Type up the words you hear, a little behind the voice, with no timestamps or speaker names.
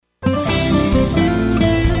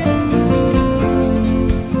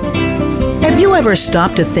ever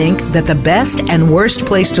stop to think that the best and worst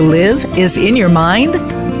place to live is in your mind?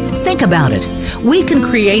 Think about it. We can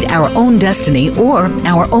create our own destiny or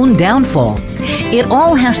our own downfall. It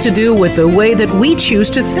all has to do with the way that we choose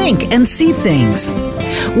to think and see things.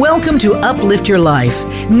 Welcome to Uplift Your Life,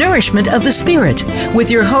 Nourishment of the Spirit, with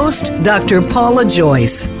your host, Dr. Paula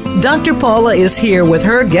Joyce. Dr. Paula is here with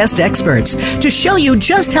her guest experts to show you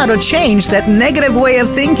just how to change that negative way of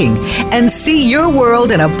thinking and see your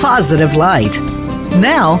world in a positive light.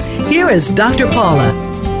 Now, here is Dr. Paula.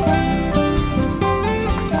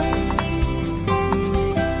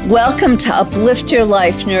 Welcome to Uplift Your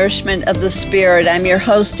Life, Nourishment of the Spirit. I'm your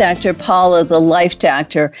host, Dr. Paula, the Life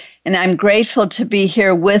Doctor, and I'm grateful to be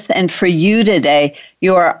here with and for you today.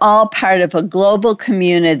 You are all part of a global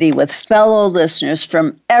community with fellow listeners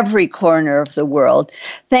from every corner of the world.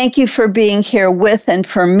 Thank you for being here with and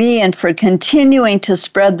for me and for continuing to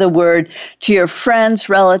spread the word to your friends,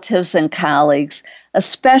 relatives, and colleagues. A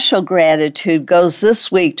special gratitude goes this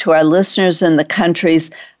week to our listeners in the countries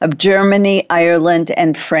of Germany, Ireland,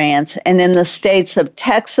 and France, and in the states of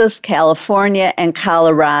Texas, California, and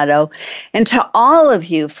Colorado, and to all of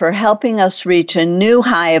you for helping us reach a new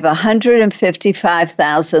high of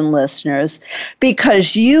 155,000 listeners.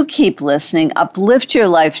 Because you keep listening, Uplift Your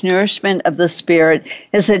Life, Nourishment of the Spirit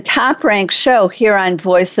is a top-ranked show here on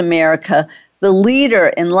Voice America, the leader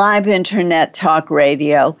in live internet talk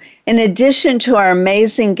radio. In addition to our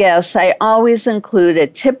amazing guests, I always include a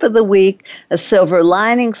tip of the week, a silver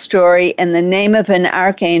lining story, and the name of an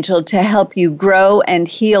archangel to help you grow and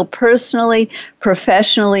heal personally,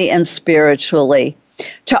 professionally, and spiritually.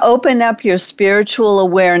 To open up your spiritual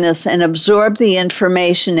awareness and absorb the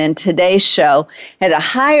information in today's show at a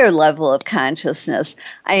higher level of consciousness,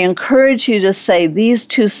 I encourage you to say these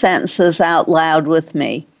two sentences out loud with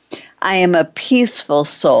me. I am a peaceful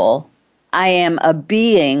soul. I am a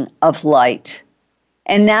being of light.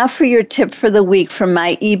 And now for your tip for the week from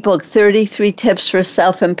my ebook, 33 Tips for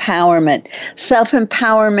Self-Empowerment.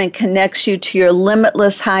 Self-empowerment connects you to your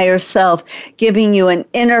limitless higher self, giving you an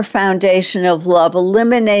inner foundation of love,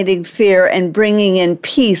 eliminating fear, and bringing in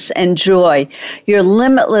peace and joy. Your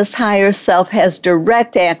limitless higher self has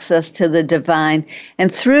direct access to the divine,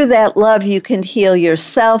 and through that love, you can heal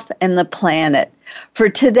yourself and the planet. For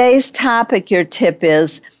today's topic, your tip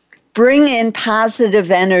is bring in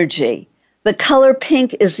positive energy. The color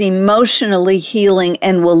pink is emotionally healing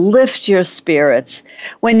and will lift your spirits.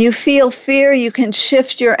 When you feel fear, you can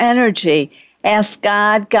shift your energy. Ask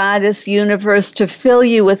God, Goddess, Universe to fill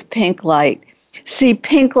you with pink light. See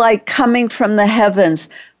pink light coming from the heavens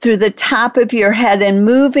through the top of your head and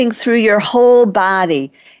moving through your whole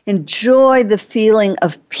body. Enjoy the feeling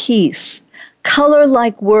of peace. Color,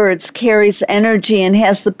 like words, carries energy and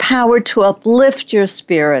has the power to uplift your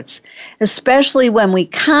spirits, especially when we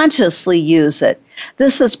consciously use it.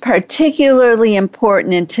 This is particularly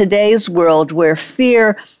important in today's world where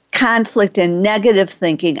fear, conflict, and negative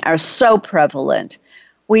thinking are so prevalent.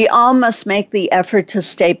 We all must make the effort to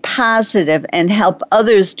stay positive and help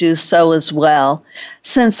others do so as well.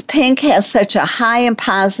 Since pink has such a high and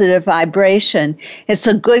positive vibration, it's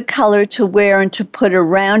a good color to wear and to put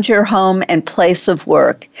around your home and place of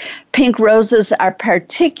work. Pink roses are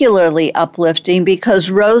particularly uplifting because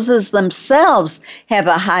roses themselves have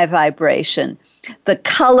a high vibration. The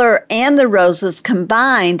color and the roses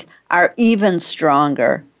combined are even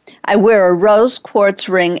stronger. I wear a rose quartz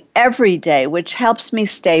ring every day, which helps me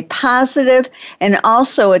stay positive and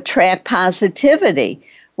also attract positivity.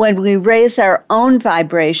 When we raise our own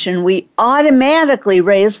vibration, we automatically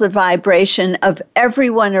raise the vibration of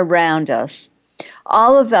everyone around us.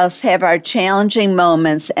 All of us have our challenging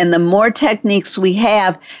moments, and the more techniques we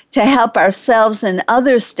have to help ourselves and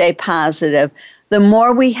others stay positive, the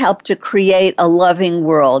more we help to create a loving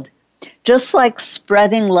world. Just like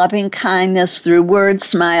spreading loving kindness through words,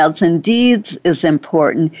 smiles, and deeds is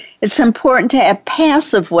important, it's important to have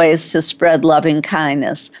passive ways to spread loving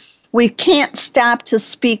kindness. We can't stop to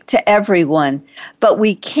speak to everyone, but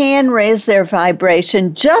we can raise their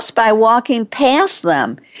vibration just by walking past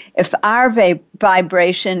them if our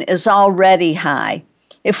vibration is already high.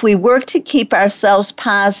 If we work to keep ourselves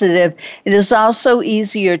positive, it is also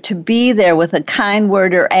easier to be there with a kind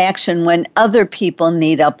word or action when other people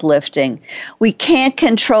need uplifting. We can't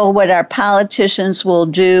control what our politicians will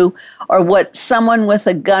do or what someone with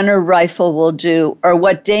a gun or rifle will do or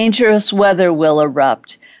what dangerous weather will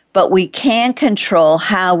erupt, but we can control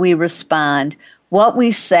how we respond, what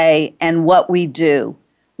we say, and what we do.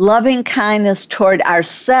 Loving kindness toward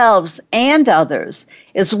ourselves and others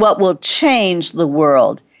is what will change the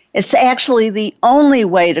world. It's actually the only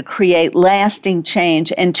way to create lasting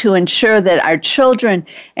change and to ensure that our children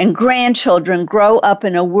and grandchildren grow up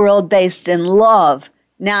in a world based in love,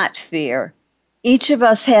 not fear. Each of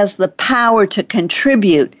us has the power to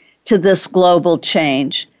contribute to this global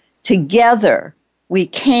change. Together, we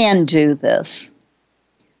can do this.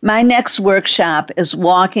 My next workshop is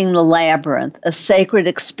Walking the Labyrinth, a sacred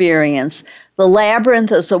experience. The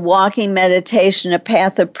labyrinth is a walking meditation, a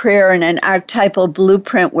path of prayer, and an archetypal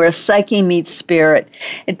blueprint where psyche meets spirit.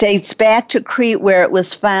 It dates back to Crete, where it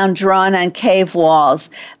was found drawn on cave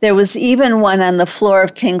walls. There was even one on the floor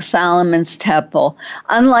of King Solomon's temple.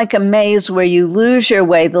 Unlike a maze where you lose your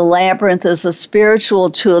way, the labyrinth is a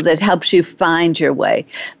spiritual tool that helps you find your way.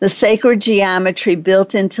 The sacred geometry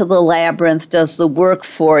built into the labyrinth does the work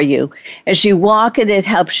for you. As you walk it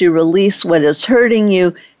helps you release what is hurting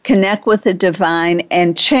you, connect with the divine,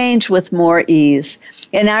 and change with more ease.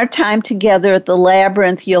 In our time together at the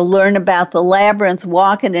labyrinth, you'll learn about the labyrinth,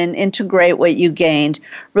 walk it, and integrate what you gained.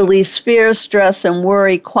 Release fear, stress, and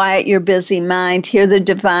worry. Quiet your busy mind. Hear the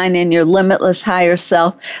divine in your limitless higher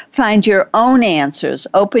self. Find your own answers.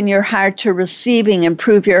 Open your heart to receiving.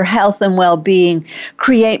 Improve your health and well-being.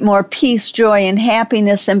 Create more peace, joy, and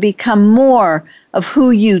happiness, and become more of who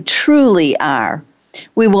you truly are.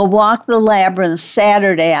 We will walk the labyrinth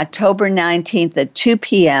Saturday, October 19th at 2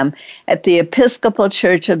 p.m. at the Episcopal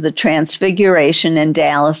Church of the Transfiguration in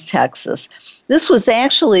Dallas, Texas. This was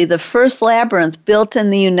actually the first labyrinth built in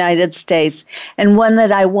the United States and one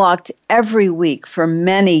that I walked every week for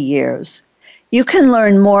many years. You can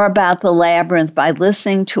learn more about the labyrinth by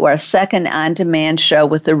listening to our second on-demand show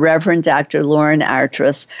with the Reverend Dr. Lauren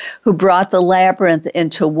Artris, who brought the labyrinth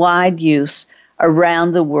into wide use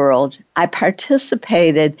around the world. I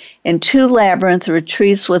participated in 2 labyrinth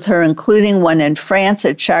retreats with her, including one in France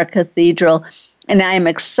at Chartres Cathedral, and I am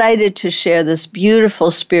excited to share this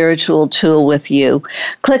beautiful spiritual tool with you.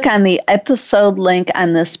 Click on the episode link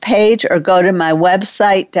on this page or go to my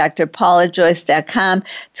website, drpaulajoyce.com,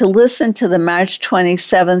 to listen to the March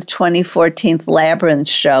 27th, 2014 Labyrinth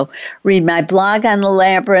show. Read my blog on the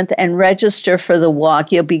labyrinth and register for the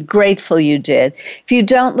walk. You'll be grateful you did. If you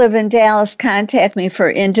don't live in Dallas, contact me for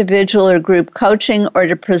individual or group coaching or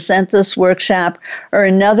to present this workshop or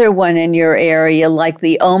another one in your area, like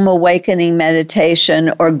the Om Awakening Meditation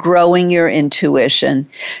or growing your intuition.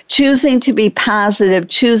 Choosing to be positive,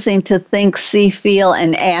 choosing to think, see, feel,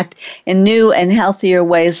 and act in new and healthier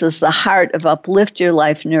ways is the heart of Uplift Your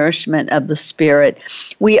Life Nourishment of the Spirit.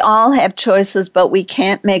 We all have choices, but we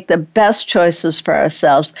can't make the best choices for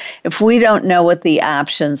ourselves if we don't know what the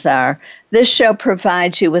options are. This show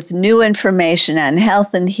provides you with new information on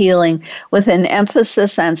health and healing with an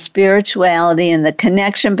emphasis on spirituality and the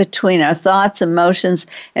connection between our thoughts, emotions,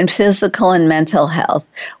 and physical and mental health.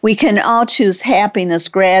 We can all choose happiness,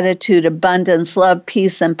 gratitude, abundance, love,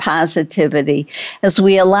 peace, and positivity as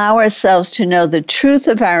we allow ourselves to know the truth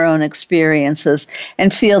of our own experiences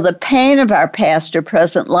and feel the pain of our past or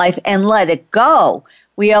present life and let it go.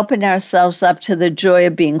 We open ourselves up to the joy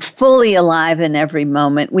of being fully alive in every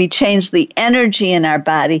moment. We change the energy in our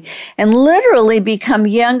body and literally become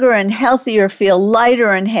younger and healthier, feel lighter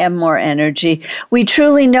and have more energy. We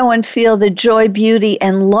truly know and feel the joy, beauty,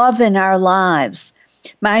 and love in our lives.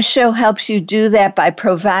 My show helps you do that by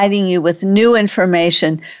providing you with new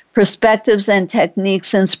information, perspectives and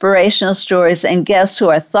techniques, inspirational stories, and guests who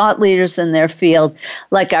are thought leaders in their field,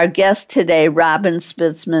 like our guest today, Robyn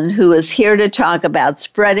Spitzman, who is here to talk about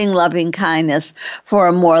spreading loving kindness for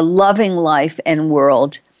a more loving life and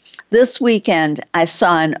world. This weekend, I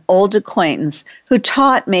saw an old acquaintance who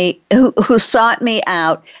sought me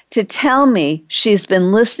out to tell me she's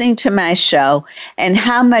been listening to my show and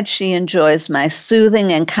how much she enjoys my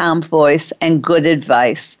soothing and calm voice and good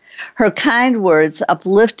advice. Her kind words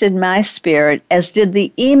uplifted my spirit, as did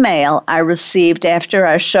the email I received after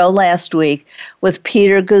our show last week with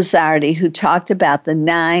Peter Guzzardi, who talked about the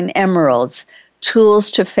 9 emeralds, tools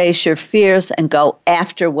to face your fears and go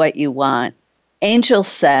after what you want. Angel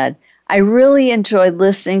said, I really enjoyed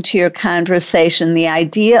listening to your conversation. The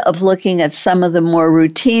idea of looking at some of the more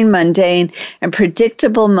routine, mundane, and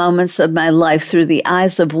predictable moments of my life through the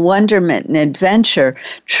eyes of wonderment and adventure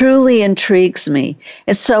truly intrigues me.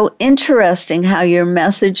 It's so interesting how your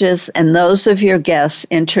messages and those of your guests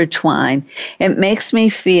intertwine. It makes me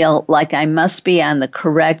feel like I must be on the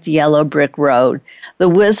correct yellow brick road. The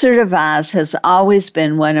Wizard of Oz has always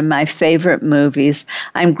been one of my favorite movies.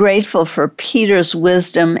 I'm grateful for Peter's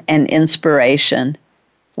wisdom and inspiration.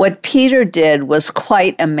 What Peter did was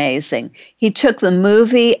quite amazing. He took the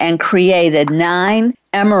movie and created 9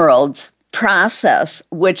 emeralds process,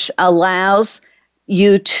 which allows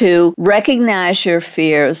you to recognize your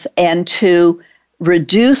fears and to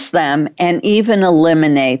reduce them and even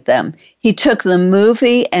eliminate them. He took the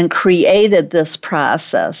movie and created this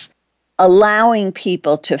process, allowing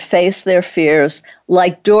people to face their fears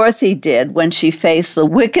like Dorothy did when she faced the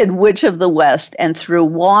Wicked Witch of the West and threw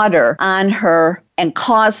water on her and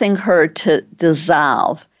causing her to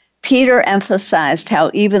dissolve. Peter emphasized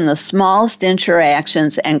how even the smallest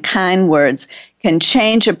interactions and kind words can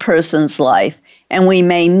change a person's life, and we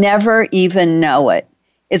may never even know it.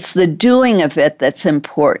 It's the doing of it that's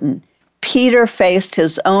important. Peter faced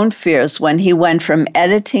his own fears when he went from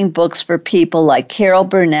editing books for people like Carol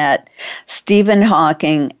Burnett, Stephen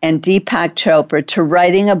Hawking, and Deepak Chopra to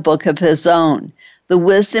writing a book of his own. The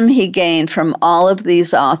wisdom he gained from all of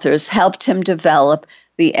these authors helped him develop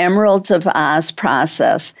the Emeralds of Oz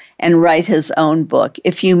process and write his own book.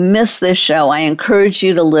 If you miss this show, I encourage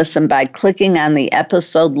you to listen by clicking on the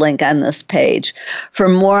episode link on this page. For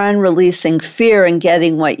more on releasing fear and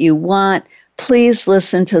getting what you want, please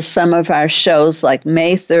listen to some of our shows like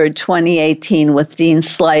May 3rd, 2018 with Dean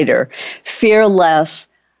Slider, Fear Less,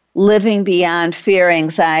 Living Beyond Fear,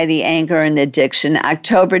 Anxiety, Anger, and Addiction,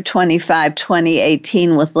 October 25,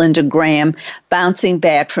 2018 with Linda Graham, Bouncing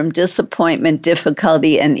Back from Disappointment,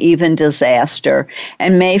 Difficulty, and Even Disaster,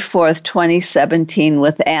 and May 4th, 2017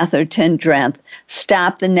 with Atherton Drenth,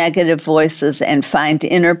 Stop the Negative Voices and Find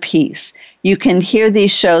Inner Peace. You can hear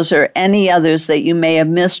these shows or any others that you may have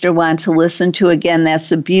missed or want to listen to again. That's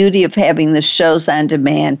the beauty of having the shows on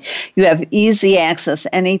demand. You have easy access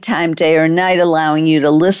anytime, day or night, allowing you to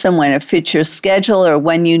listen when it fits your schedule or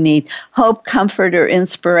when you need hope, comfort, or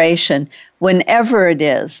inspiration. Whenever it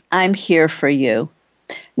is, I'm here for you.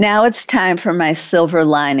 Now it's time for my silver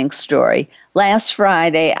lining story. Last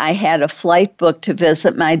Friday, I had a flight booked to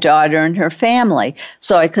visit my daughter and her family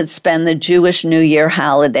so I could spend the Jewish New Year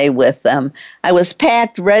holiday with them. I was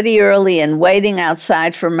packed, ready early, and waiting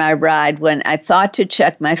outside for my ride when I thought to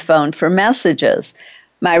check my phone for messages.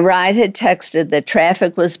 My ride had texted that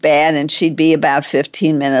traffic was bad and she'd be about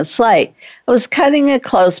 15 minutes late. I was cutting it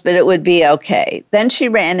close, but it would be okay. Then she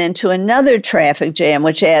ran into another traffic jam,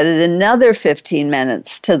 which added another 15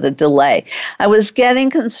 minutes to the delay. I was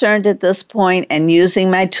getting concerned at this point and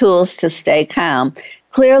using my tools to stay calm.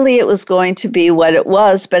 Clearly, it was going to be what it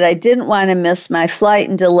was, but I didn't want to miss my flight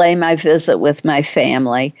and delay my visit with my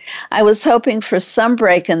family. I was hoping for some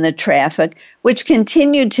break in the traffic, which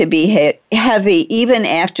continued to be heavy even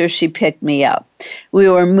after she picked me up. We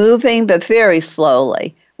were moving, but very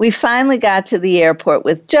slowly. We finally got to the airport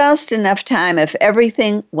with just enough time if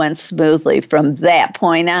everything went smoothly from that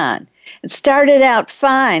point on. It started out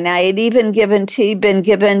fine. I had even been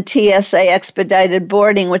given TSA expedited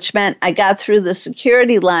boarding, which meant I got through the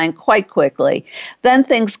security line quite quickly. Then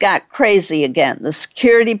things got crazy again. The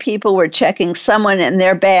security people were checking someone in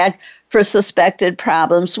their bag for suspected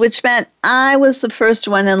problems, which meant I was the first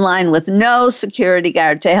one in line with no security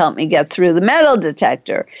guard to help me get through the metal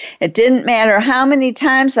detector. It didn't matter how many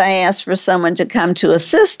times I asked for someone to come to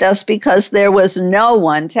assist us because there was no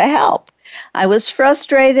one to help. I was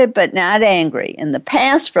frustrated but not angry. In the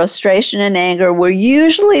past, frustration and anger were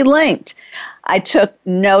usually linked. I took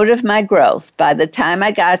note of my growth. By the time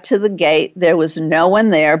I got to the gate, there was no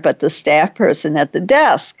one there but the staff person at the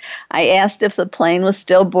desk. I asked if the plane was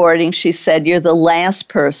still boarding. She said, "You're the last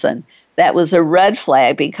person." That was a red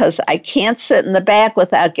flag because I can't sit in the back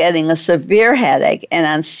without getting a severe headache. And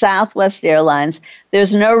on Southwest Airlines,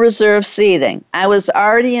 there's no reserved seating. I was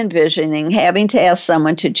already envisioning having to ask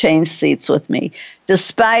someone to change seats with me.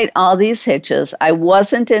 Despite all these hitches, I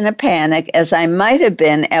wasn't in a panic as I might have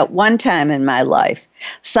been at one time in my life.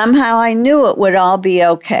 Somehow I knew it would all be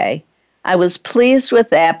okay. I was pleased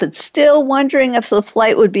with that, but still wondering if the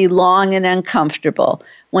flight would be long and uncomfortable.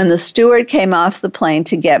 When the steward came off the plane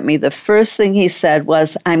to get me, the first thing he said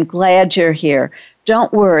was, "I'm glad you're here.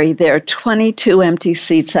 Don't worry, there are 22 empty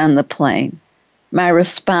seats on the plane." My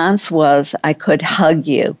response was, "I could hug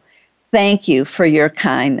you. Thank you for your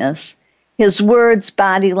kindness." His words,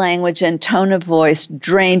 body language, and tone of voice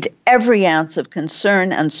drained every ounce of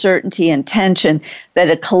concern, uncertainty, and tension that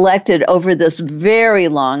had collected over this very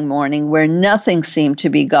long morning where nothing seemed to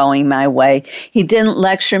be going my way. He didn't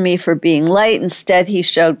lecture me for being late. Instead, he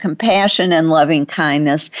showed compassion and loving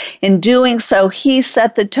kindness. In doing so, he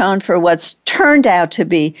set the tone for what's turned out to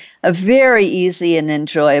be a very easy and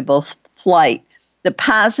enjoyable flight. The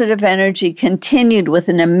positive energy continued with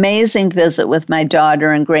an amazing visit with my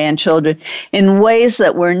daughter and grandchildren in ways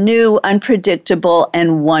that were new, unpredictable,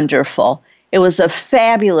 and wonderful. It was a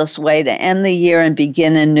fabulous way to end the year and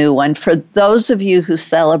begin a new one. For those of you who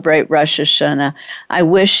celebrate Rosh Hashanah, I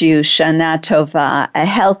wish you Shana Tova, a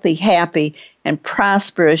healthy, happy, and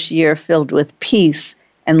prosperous year filled with peace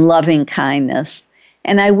and loving kindness.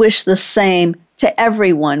 And I wish the same to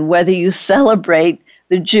everyone, whether you celebrate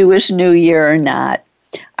the Jewish New Year or not.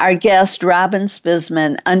 Our guest, Robyn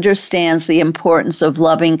Spizman, understands the importance of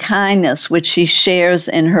loving kindness, which she shares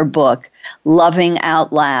in her book, Loving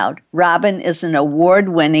Out Loud. Robyn is an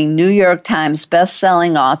award-winning New York Times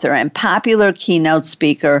best-selling author and popular keynote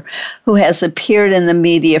speaker who has appeared in the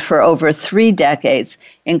media for over 3 decades,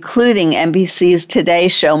 including NBC's Today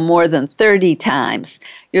Show more than 30 times.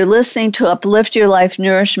 You're listening to Uplift Your Life,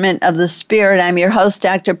 Nourishment of the Spirit. I'm your host,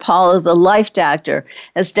 Dr. Paula, the Life Doctor.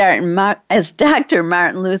 As Dr.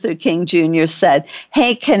 Martin Luther King Jr. said,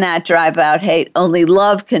 hate cannot drive out hate. Only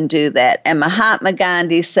love can do that. And Mahatma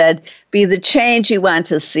Gandhi said, be the change you want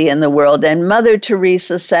to see in the world. And Mother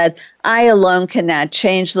Teresa said, I alone cannot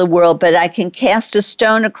change the world, but I can cast a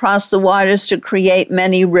stone across the waters to create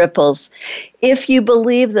many ripples. If you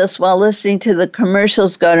believe this while listening to the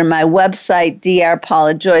commercials, go to my website,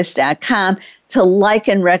 drpaulajoyce.com, to like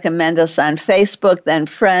and recommend us on Facebook, then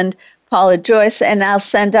friend Paula Joyce, and I'll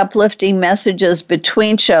send uplifting messages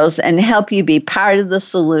between shows and help you be part of the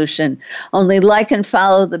solution. Only like and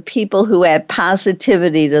follow the people who add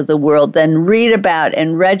positivity to the world. Then read about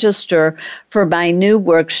and register for my new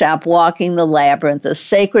workshop, Walking the Labyrinth, a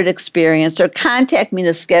sacred experience, or contact me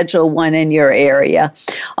to schedule one in your area.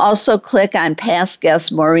 Also, click on past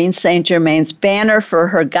guest Maureen St. Germain's banner for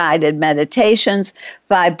her guided meditations,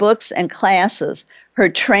 5 books, and classes. Her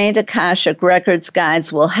trained Akashic Records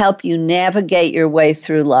guides will help you navigate your way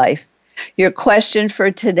through life. Your question for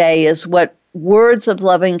today is, what words of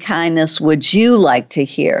loving kindness would you like to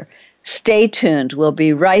hear? Stay tuned. We'll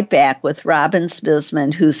be right back with Robyn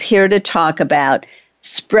Spizman, who's here to talk about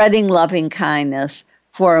spreading loving kindness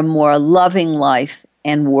for a more loving life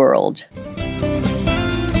and world.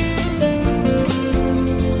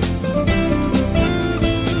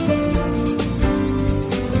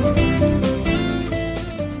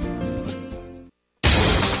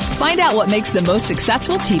 Find out what makes the most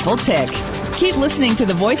successful people tick. Keep listening to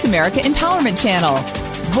the Voice America Empowerment Channel.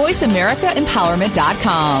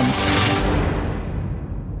 VoiceAmericaEmpowerment.com.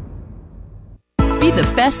 Be the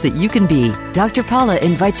best that you can be. Dr. Paula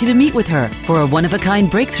invites you to meet with her for a one-of-a-kind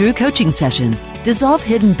breakthrough coaching session. Dissolve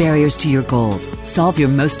hidden barriers to your goals, solve your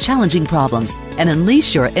most challenging problems, and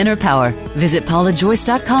unleash your inner power. Visit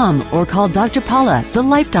paulajoyce.com or call Dr. Paula, the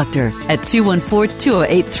Life Doctor, at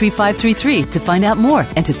 214-208-3533 to find out more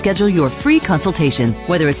and to schedule your free consultation.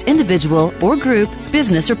 Whether it's individual or group,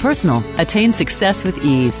 business or personal, attain success with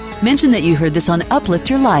ease. Mention that you heard this on Uplift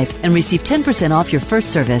Your Life and receive 10% off your first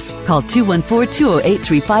service. Call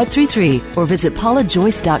 214-208-3533 or visit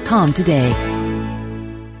paulajoyce.com today.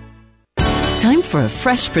 Time for a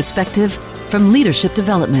fresh perspective. From leadership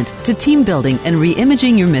development to team building and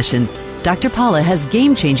re-imaging your mission, Dr. Paula has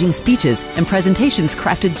game-changing speeches and presentations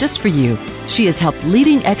crafted just for you. She has helped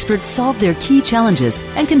leading experts solve their key challenges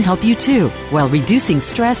and can help you too, while reducing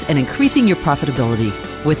stress and increasing your profitability.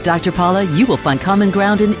 With Dr. Paula, you will find common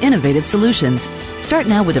ground and innovative solutions. Start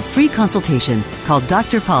now with a free consultation. Call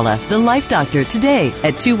Dr. Paula, the Life Doctor, today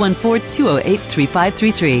at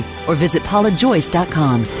 214-208-3533 or visit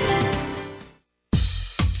paulajoyce.com.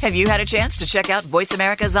 Have you had a chance to check out Voice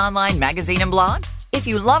America's online magazine and blog? If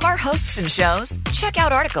you love our hosts and shows, check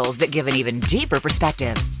out articles that give an even deeper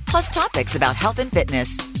perspective, plus topics about health and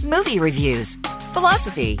fitness, movie reviews,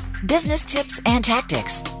 philosophy, business tips and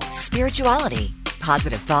tactics, spirituality,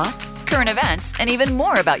 positive thought, current events, and even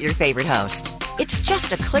more about your favorite host. It's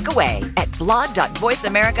just a click away at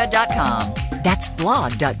blog.voiceamerica.com. That's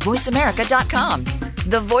blog.voiceamerica.com.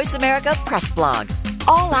 The Voice America Press Blog.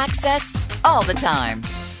 All access, all the time.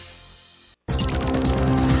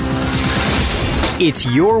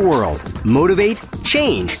 It's your world. Motivate,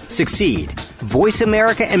 change, succeed.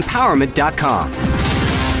 VoiceAmericaEmpowerment.com.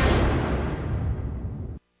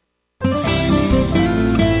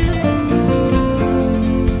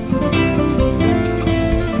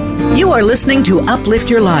 You are listening to Uplift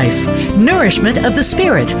Your Life, Nourishment of the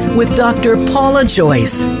Spirit with Dr. Paula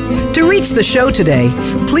Joyce. To reach the show today,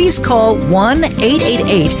 please call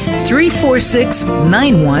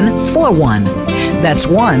 1-888-346-9141. That's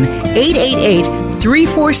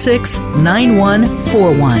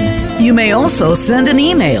 1-888-346-9141. You may also send an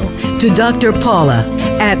email to Dr. Paula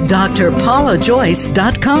at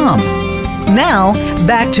drpaulajoyce.com. Now,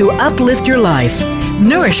 back to Uplift Your Life,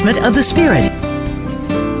 Nourishment of the Spirit.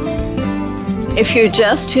 If you're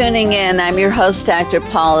just tuning in, I'm your host, Dr.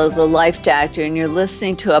 Paula, the Life Doctor, and you're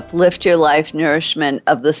listening to Uplift Your Life, Nourishment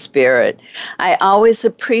of the Spirit. I always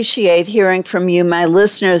appreciate hearing from you, my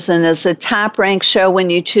listeners, and as a top-ranked show, when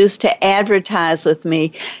you choose to advertise with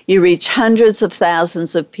me, you reach hundreds of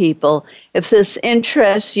thousands of people. If this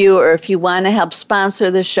interests you, or if you want to help sponsor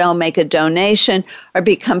the show, make a donation, or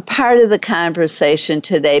become part of the conversation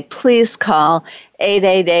today, please call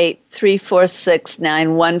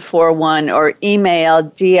 888-346-9141 or email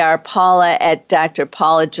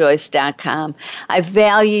drpaula@drpaulajoyce.com. I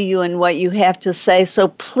value you and what you have to say, so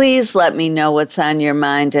please let me know what's on your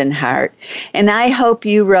mind and heart. And I hope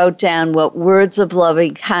you wrote down what words of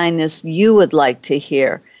loving kindness you would like to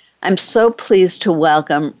hear. I'm so pleased to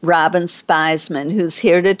welcome Robyn Spiesman, who's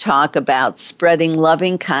here to talk about spreading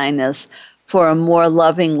loving kindness for a more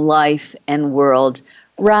loving life and world.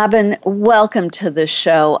 Robyn, welcome to the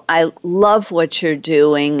show. I love what you're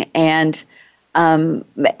doing and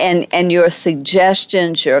your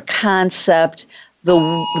suggestions, your concept,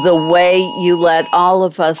 the way you let all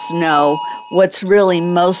of us know what's really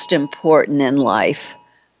most important in life.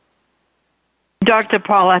 Dr.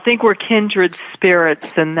 Paul, I think we're kindred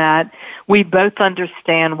spirits in that we both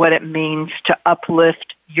understand what it means to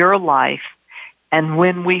uplift your life. And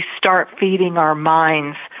when we start feeding our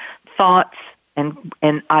minds thoughts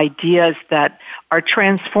and ideas that are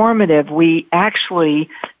transformative, we actually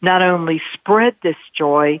not only spread this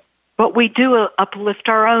joy, but we do uplift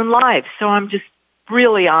our own lives. So I'm just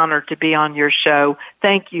really honored to be on your show.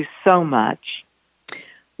 Thank you so much.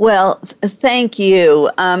 Well, thank you.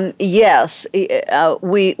 Yes,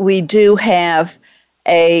 we do have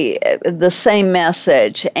the same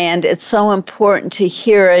message, and it's so important to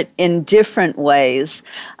hear it in different ways,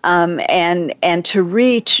 and to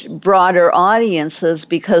reach broader audiences,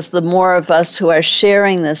 because the more of us who are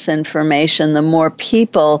sharing this information, the more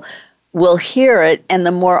people will hear it, and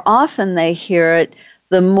the more often they hear it,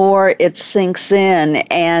 the more it sinks in,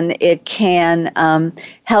 and it can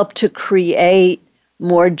help to create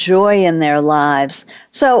more joy in their lives.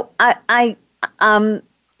 So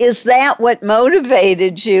is that what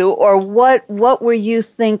motivated you, or what were you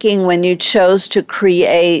thinking when you chose to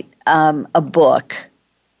create a book?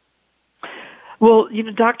 Well,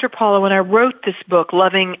 Dr. Paula, when I wrote this book,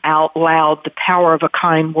 Loving Out Loud, The Power of a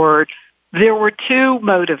Kind Word, there were two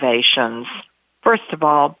motivations. First of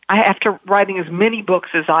all, after writing as many books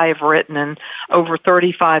as I have written in over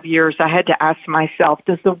 35 years, I had to ask myself,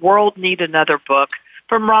 does the world need another book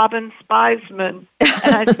from Robyn Spiesman?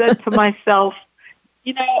 And I said to myself,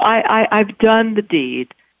 I've done the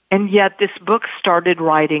deed, and yet this book started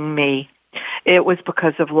writing me. It was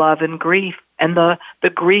because of love and grief, and the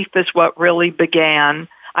grief is what really began.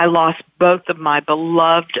 I lost both of my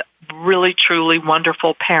beloved, really, truly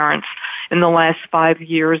wonderful parents in the last 5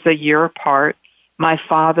 years, a year apart. My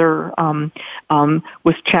father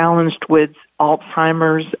was challenged with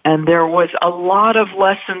Alzheimer's, and there was a lot of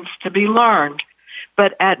lessons to be learned.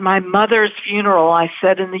 But at my mother's funeral, I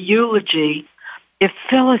said in the eulogy, if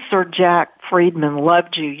Phyllis or Jack Friedman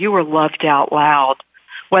loved you, you were loved out loud.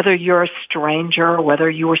 Whether you're a stranger, whether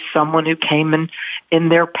you were someone who came in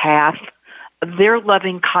their path, their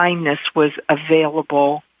loving kindness was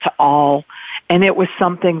available to all. And it was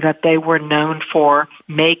something that they were known for,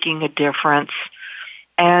 making a difference.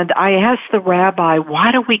 And I asked the rabbi,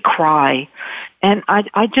 why do we cry? And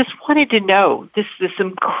I just wanted to know this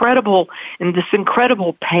incredible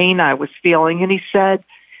pain I was feeling. And he said,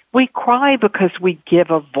 we cry because we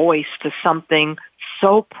give a voice to something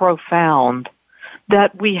so profound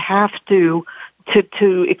that we have to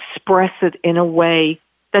express it in a way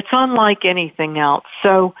that's unlike anything else.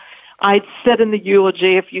 So I said in the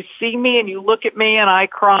eulogy, if you see me and you look at me and I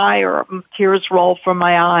cry or tears roll from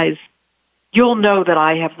my eyes, you'll know that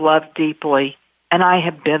I have loved deeply and I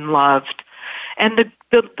have been loved. And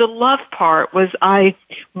the love part was I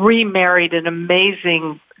remarried an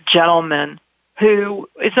amazing gentleman who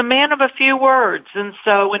is a man of a few words. And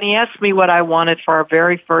so when he asked me what I wanted for our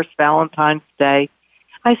very first Valentine's Day,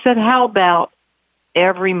 I said, how about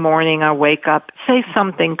every morning I wake up, say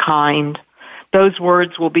something kind. Those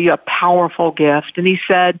words will be a powerful gift. And he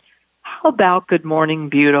said, how about good morning,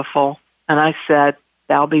 beautiful? And I said,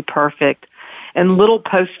 that'll be perfect. And little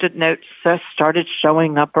Post-it notes just started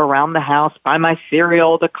showing up around the house by my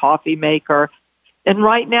cereal, the coffee maker. And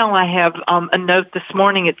right now I have a note this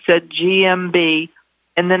morning. It said GMB,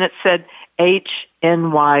 and then it said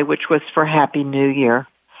HNY, which was for Happy New Year.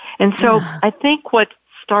 And so I think what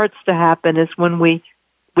starts to happen is when we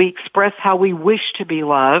express how we wish to be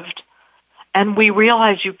loved, and we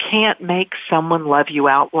realize you can't make someone love you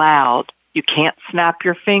out loud. You can't snap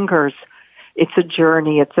your fingers. It's a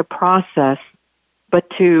journey. It's a process. but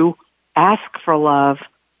to ask for love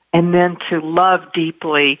and then to love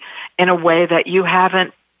deeply in a way that you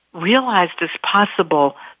haven't realized is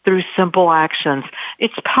possible through simple actions.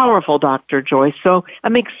 It's powerful, Dr. Joyce. So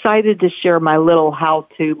I'm excited to share my little how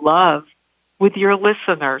to love with your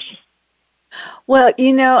listeners. Well,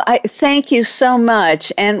 I thank you so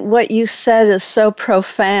much. And what you said is so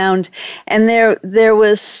profound. And there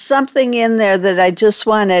was something in there that I just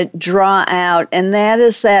want to draw out. And that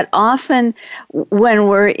is that often when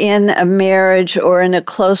we're in a marriage or in a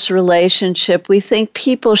close relationship, we think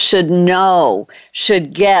people should know,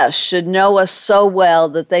 should guess, should know us so well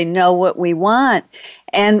that they know what we want.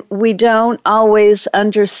 And we don't always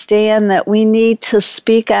understand that we need to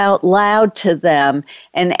speak out loud to them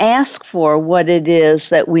and ask for what it is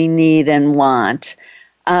that we need and want.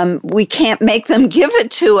 We can't make them give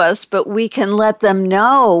it to us, but we can let them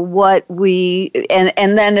know what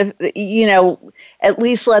and then, at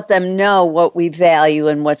least let them know what we value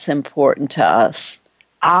and what's important to us.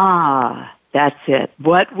 Ah, that's it.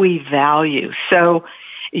 What we value. So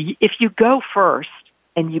if you go first,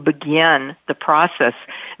 and you begin the process.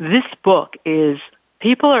 This book is,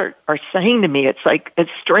 people are saying to me, it's like as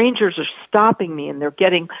strangers are stopping me and they're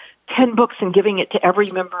getting 10 books and giving it to every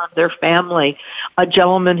member of their family. A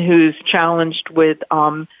gentleman who's challenged with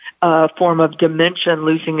a form of dementia,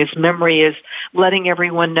 losing his memory, is letting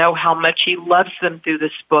everyone know how much he loves them through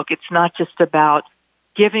this book. It's not just about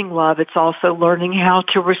giving love, it's also learning how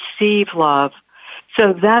to receive love.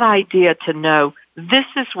 So that idea to know, this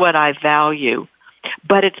is what I value.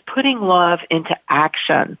 But it's putting love into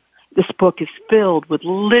action. This book is filled with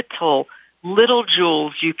little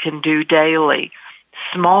jewels you can do daily,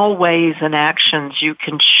 small ways and actions you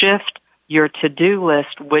can shift your to-do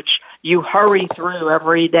list, which you hurry through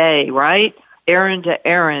every day, right? Errand to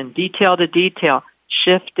errand, detail to detail.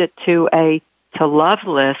 Shift it to a to-love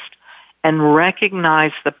list and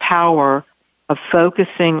recognize the power of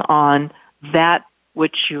focusing on that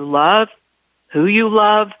which you love, who you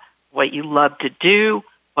love, what you love to do,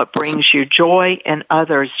 what brings you joy and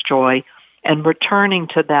others joy, and returning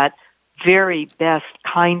to that very best,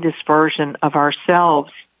 kindest version of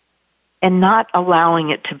ourselves and not allowing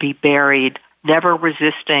it to be buried, never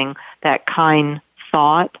resisting that kind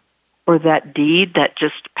thought or that deed that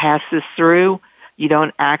just passes through. You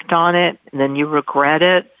don't act on it, and then you regret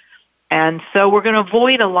it. And so we're going to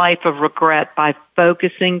avoid a life of regret by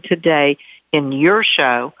focusing today in your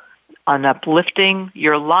show on uplifting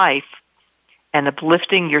your life and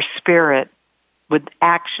uplifting your spirit with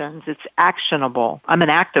actions. It's actionable. I'm an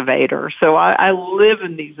activator, so I live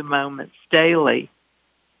in these moments daily.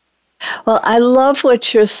 Well, I love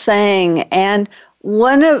what you're saying. And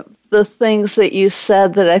one of the things that you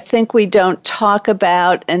said that I think we don't talk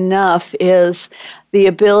about enough is the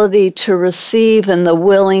ability to receive and the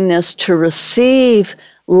willingness to receive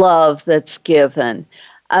love that's given.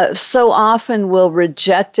 So often we'll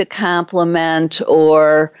reject a compliment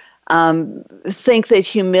or think that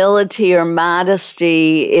humility or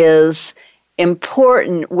modesty is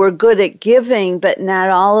important. We're good at giving, but not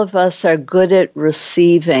all of us are good at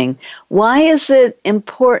receiving. Why is it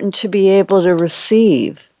important to be able to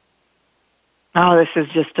receive? Oh, this is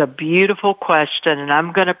just a beautiful question, and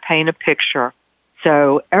I'm going to paint a picture.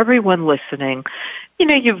 So everyone listening,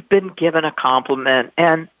 you've been given a compliment,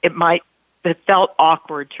 and it felt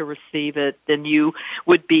awkward to receive it, then you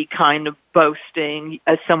would be kind of boasting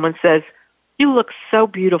as someone says, "You look so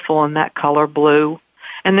beautiful in that color blue."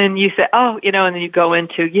 And then you say, "Oh," and then you go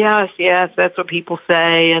into, yes, that's what people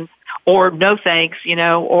say, or "No thanks,"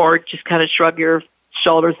 or just kind of shrug your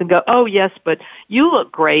shoulders and go, "Oh yes, but you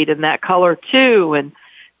look great in that color too." And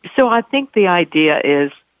so I think the idea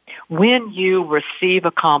is when you receive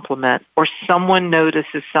a compliment or someone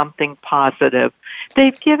notices something positive,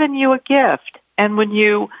 they've given you a gift. And when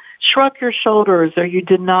you shrug your shoulders or you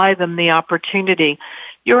deny them the opportunity,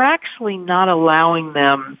 you're actually not allowing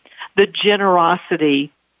them the generosity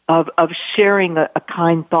of sharing a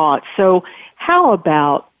kind thought. So how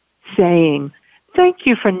about saying, "Thank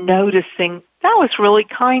you for noticing. That was really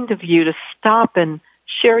kind of you to stop and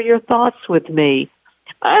share your thoughts with me.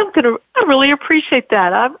 I really appreciate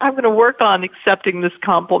that. I'm going to work on accepting this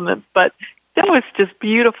compliment, but that was just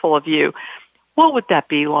beautiful of you." What would that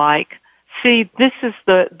be like? See, this is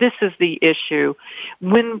the issue.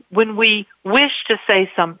 When we wish to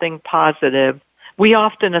say something positive, we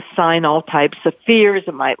often assign all types of fears.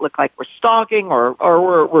 It might look like we're stalking or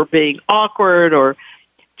we're being awkward or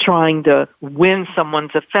trying to win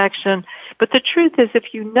someone's affection. But the truth is,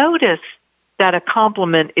 if you notice that a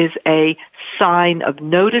compliment is a sign of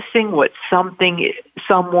noticing what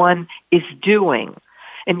someone is doing,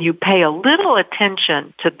 and you pay a little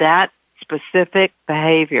attention to that specific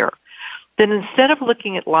behavior, then instead of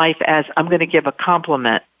looking at life as I'm going to give a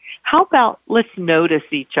compliment, how about let's notice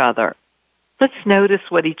each other? Let's notice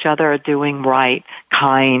what each other are doing right,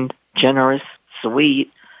 kind, generous,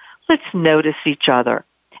 sweet. Let's notice each other.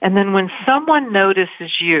 And then when someone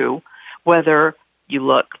notices you, whether you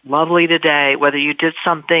look lovely today, whether you did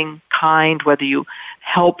something kind, whether you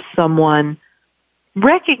helped someone,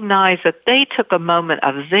 recognize that they took a moment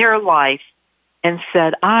of their life and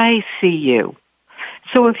said, I see you.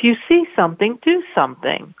 So if you see something, do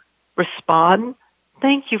something. Respond.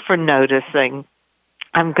 Thank you for noticing.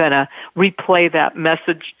 I'm going to replay that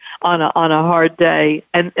message on a hard day.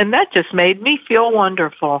 And that just made me feel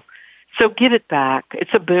wonderful. So give it back.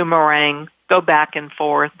 It's a boomerang. Go back and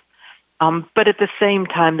forth. But at the same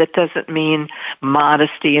time, that doesn't mean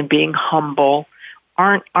modesty and being humble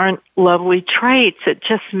aren't lovely traits. It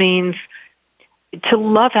just means to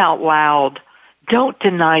love out loud. Don't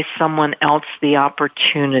deny someone else the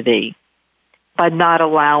opportunity by not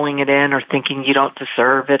allowing it in or thinking you don't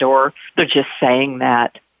deserve it or they're just saying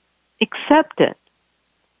that. Accept it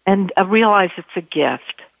and realize it's a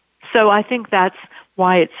gift. So I think that's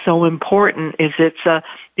why it's so important, is it's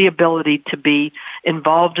the ability to be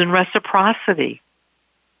involved in reciprocity.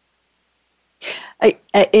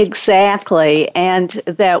 Exactly. And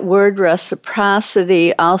that word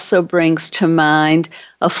reciprocity also brings to mind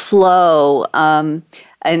a flow, an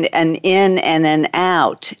in and an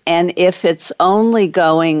out. And if it's only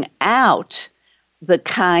going out, the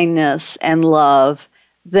kindness and love,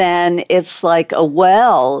 then it's like a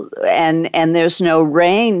well and there's no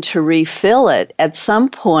rain to refill it. At some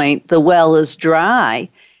point, the well is dry.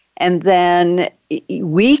 And then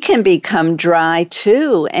we can become dry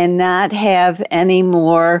too and not have any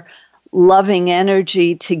more loving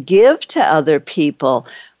energy to give to other people.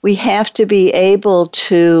 We have to be able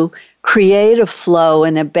to create a flow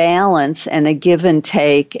and a balance and a give and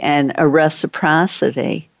take and a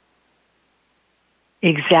reciprocity.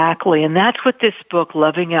 Exactly. And that's what this book,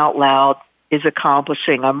 Loving Out Loud, is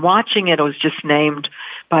accomplishing. I'm watching it. It was just named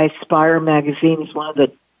by Aspire magazine as one of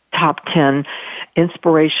the top 10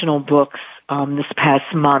 inspirational books this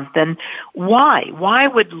past month. And why? Why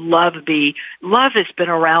would love be? Love has been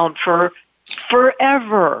around for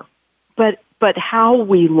forever. But how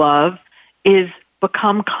we love is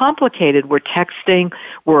become complicated. We're texting,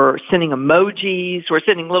 we're sending emojis, we're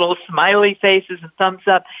sending little smiley faces and thumbs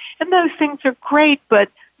up. And those things are great, but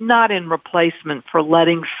not in replacement for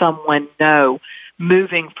letting someone know,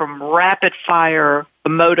 moving from rapid fire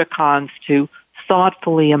emoticons to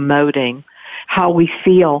thoughtfully emoting how we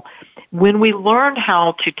feel. When we learn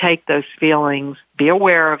how to take those feelings, be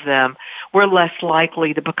aware of them, we're less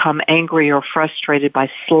likely to become angry or frustrated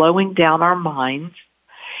by slowing down our minds.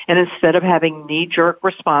 And instead of having knee-jerk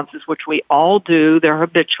responses, which we all do, they're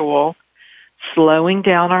habitual, slowing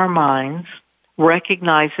down our minds,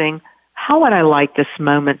 recognizing, how would I like this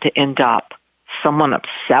moment to end up? Someone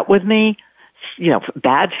upset with me?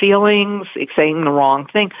 Bad feelings, saying the wrong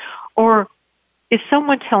thing? Or is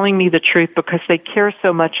someone telling me the truth because they care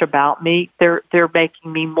so much about me? They're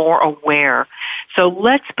making me more aware. So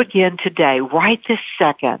let's begin today, right this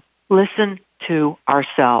second. Listen to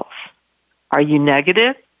ourselves. Are you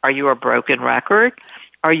negative? Are you a broken record?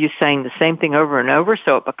 Are you saying the same thing over and over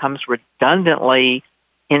so it becomes redundantly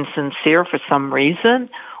insincere for some reason?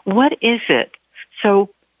 What is it? So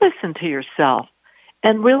listen to yourself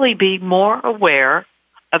and really be more aware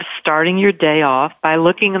of starting your day off by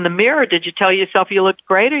looking in the mirror. Did you tell yourself you looked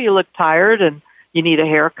great or you looked tired and you need a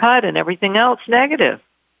haircut and everything else negative?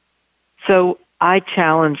 So I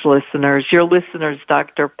challenge listeners, your listeners,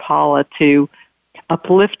 Dr. Paula, to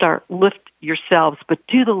lift yourselves, but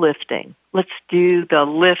do the lifting. Let's do the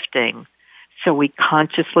lifting so we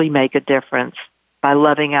consciously make a difference by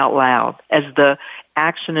loving out loud as the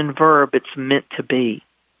action and verb it's meant to be.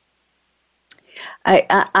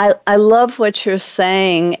 I love what you're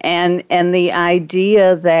saying and the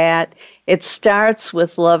idea that it starts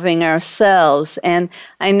with loving ourselves. And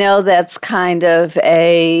I know that's kind of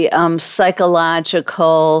a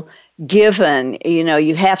psychological given,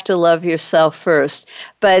 you have to love yourself first.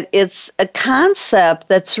 But it's a concept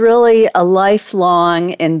that's really a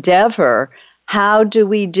lifelong endeavor. How do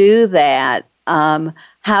we do that?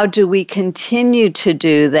 How do we continue to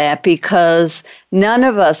do that? Because none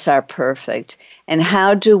of us are perfect. And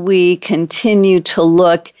how do we continue to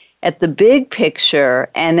look at the big picture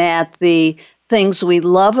and at the things we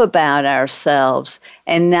love about ourselves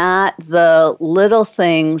and not the little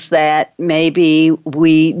things that maybe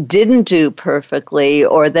we didn't do perfectly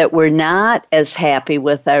or that we're not as happy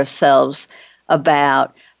with ourselves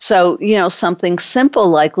about? So, something simple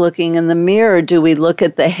like looking in the mirror, do we look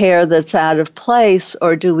at the hair that's out of place,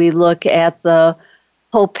 or do we look at the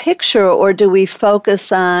whole picture, or do we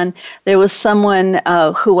focus on, there was someone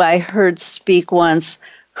who I heard speak once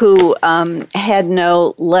who had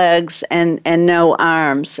no legs and no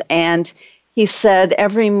arms, and he said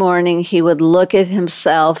every morning he would look at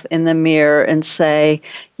himself in the mirror and say,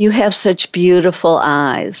 "You have such beautiful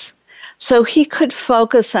eyes." So he could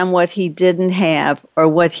focus on what he didn't have or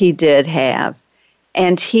what he did have.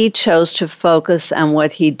 And he chose to focus on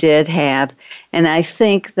what he did have. And I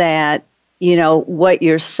think that, what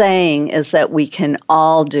you're saying is that we can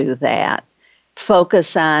all do that.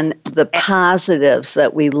 Focus on the positives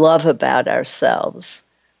that we love about ourselves.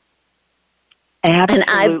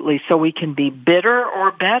 Absolutely. So we can be bitter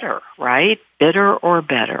or better, right? Bitter or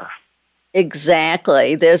better.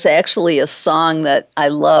 Exactly. There's actually a song that I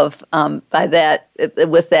love with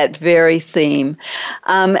that very theme.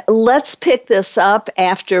 Let's pick this up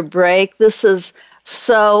after break. This is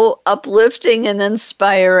so uplifting and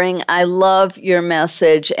inspiring. I love your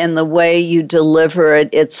message and the way you deliver it.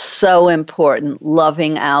 It's so important,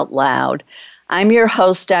 loving out loud. I'm your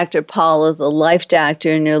host, Dr. Paula, the Life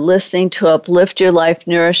Doctor, and you're listening to Uplift Your Life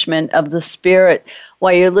Nourishment of the Spirit.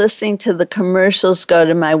 While you're listening to the commercials, go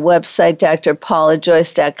to my website,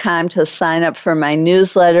 drpaulajoyce.com, to sign up for my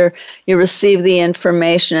newsletter. You receive the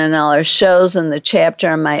information on all our shows and the chapter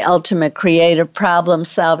on my ultimate creative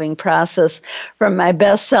problem-solving process from my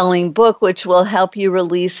best-selling book, which will help you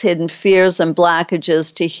release hidden fears and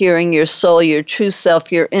blockages to hearing your soul, your true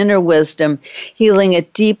self, your inner wisdom, healing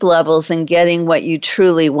at deep levels, and getting what you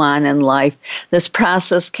truly want in life. This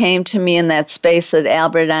process came to me in that space that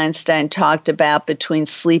Albert Einstein talked about between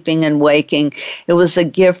sleeping and waking. It was a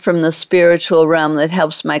gift from the spiritual realm that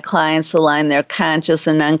helps my clients align their conscious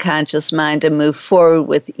and unconscious mind to move forward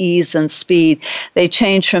with ease and speed. They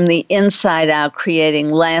change from the inside out, creating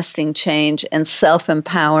lasting change and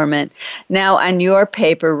self-empowerment. Now on your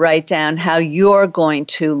paper, write down how you're going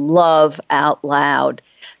to love out loud.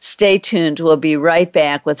 Stay tuned. We'll be right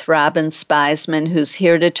back with Robyn Spiesman, who's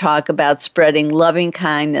here to talk about spreading loving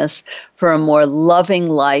kindness for a more loving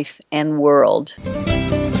life and world.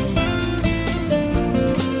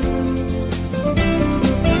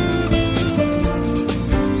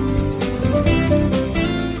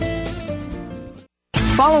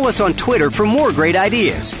 Follow us on Twitter for more great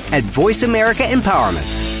ideas at Voice America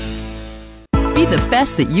Empowerment. Be the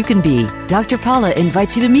best that you can be. Dr. Paula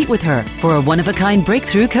invites you to meet with her for a one-of-a-kind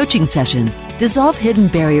breakthrough coaching session. Dissolve hidden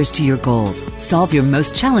barriers to your goals, solve your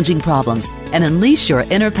most challenging problems, and unleash your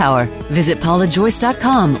inner power. Visit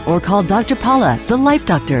paulajoyce.com or call Dr. Paula, the Life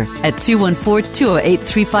Doctor, at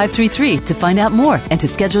 214-208-3533 to find out more and to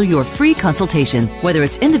schedule your free consultation. Whether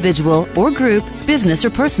it's individual or group, business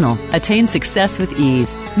or personal, attain success with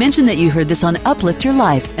ease. Mention that you heard this on Uplift Your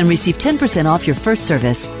Life and receive 10% off your first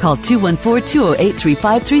service. Call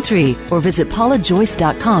 214-208-3533 or visit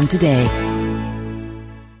paulajoyce.com today.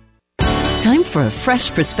 Time for a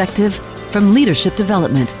fresh perspective. From leadership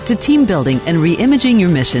development to team building and re-imaging your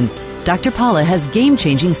mission, Dr. Paula has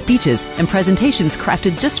game-changing speeches and presentations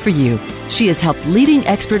crafted just for you. She has helped leading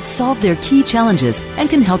experts solve their key challenges and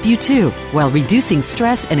can help you too, while reducing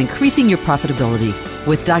stress and increasing your profitability.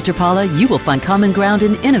 With Dr. Paula, you will find common ground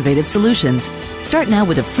and innovative solutions. Start now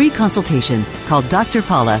with a free consultation. Call Dr.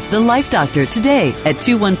 Paula, the Life Doctor, today at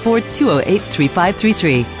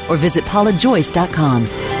 214-208-3533 or visit paulajoyce.com.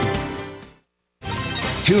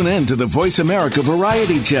 Tune in to the Voice America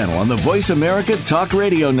Variety channel on the Voice America Talk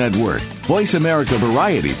Radio Network. Voice America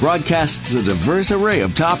Variety broadcasts a diverse array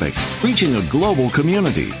of topics, reaching a global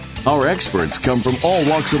community. Our experts come from all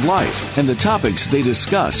walks of life, and the topics they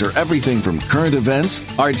discuss are everything from current events,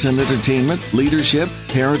 arts and entertainment, leadership,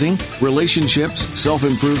 parenting, relationships,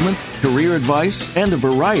 self-improvement, career advice, and a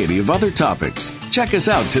variety of other topics. Check us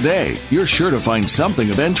out today. You're sure to find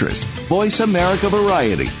something of interest. Voice America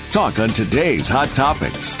Variety. Talk on today's hot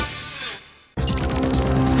topics.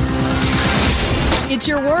 It's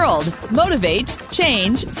your world. Motivate,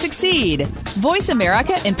 change, succeed.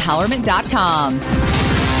 VoiceAmericaEmpowerment.com.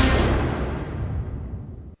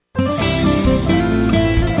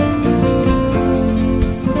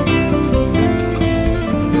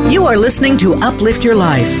 You are listening to Uplift Your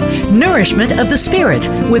Life, Nourishment of the Spirit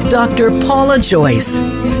with Dr. Paula Joyce.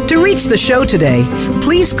 To reach the show today,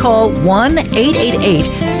 please call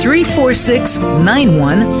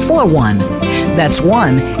 1-888-346-9141. That's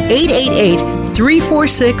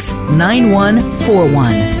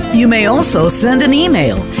 1-888-346-9141. You may also send an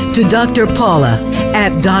email to Dr. Paula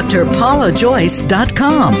at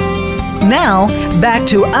drpaulajoyce.com. Now, back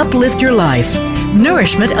to Uplift Your Life,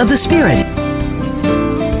 Nourishment of the Spirit.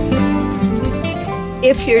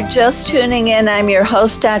 If you're just tuning in, I'm your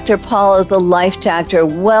host, Dr. Paula, the Life Doctor.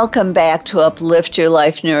 Welcome back to Uplift Your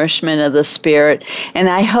Life, Nourishment of the Spirit. And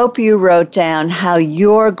I hope you wrote down how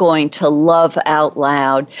you're going to love out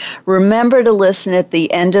loud. Remember to listen at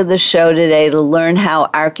the end of the show today to learn how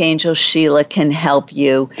Archangel Sheila can help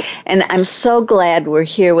you. And I'm so glad we're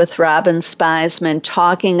here with Robyn Spiesman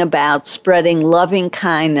talking about spreading loving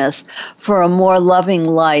kindness for a more loving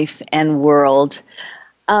life and world.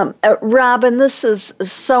 Robyn, this is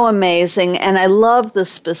so amazing, and I love the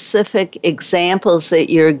specific examples that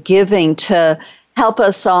you're giving to help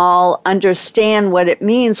us all understand what it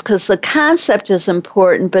means, because the concept is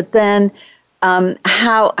important, but then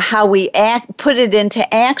how we put it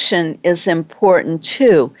into action is important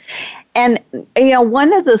too. And,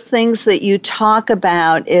 one of the things that you talk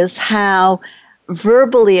about is how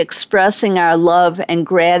verbally expressing our love and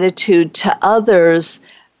gratitude to others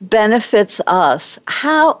benefits us.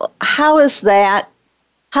 How does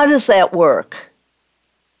that work?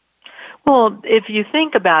 Well, if you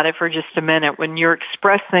think about it for just a minute, when you're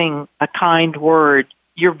expressing a kind word,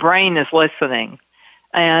 your brain is listening.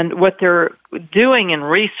 And what they're doing in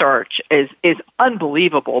research is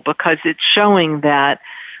unbelievable, because it's showing that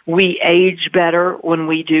we age better when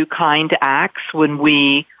we do kind acts, when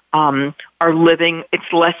we are living,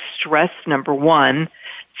 it's less stress, number one.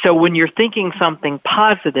 So when you're thinking something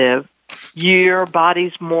positive, your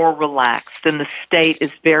body's more relaxed, and the state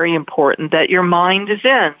is very important that your mind is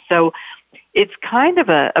in. So it's kind of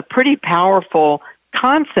a pretty powerful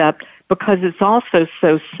concept, because it's also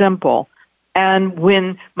so simple. And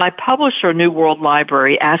when my publisher, New World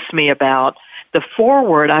Library, asked me about the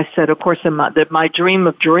foreword, I said, of course, in my Dream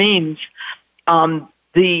of Dreams,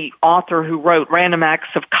 the author who wrote Random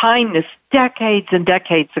Acts of Kindness decades and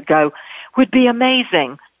decades ago would be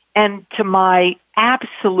amazing. And to my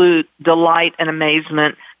absolute delight and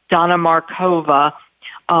amazement, Donna Markova,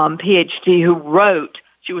 PhD,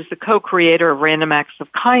 she was the co-creator of Random Acts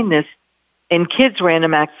of Kindness and Kids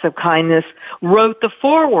Random Acts of Kindness, wrote the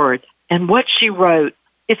foreword. And what she wrote,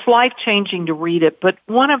 it's life-changing to read it, but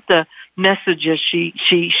one of the messages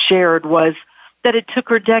she shared was that it took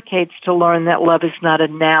her decades to learn that love is not a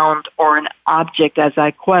noun or an object, as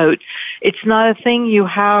I quote. It's not a thing you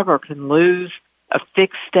have or can lose, a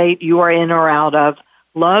fixed state you are in or out of.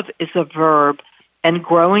 Love is a verb, and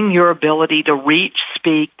growing your ability to reach,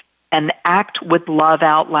 speak, and act with love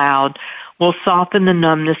out loud will soften the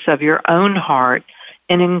numbness of your own heart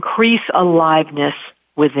and increase aliveness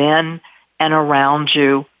within and around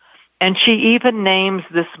you. And she even names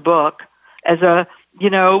this book as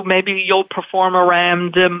maybe you'll perform a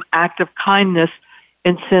random act of kindness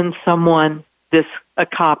and send someone a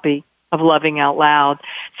copy of Loving Out Loud.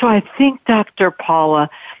 So I think, Dr. Paula,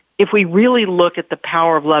 if we really look at the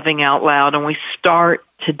power of loving out loud and we start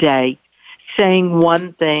today saying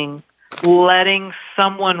one thing, letting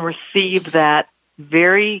someone receive that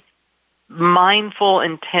very mindful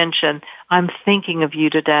intention, I'm thinking of you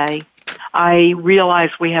today. I realize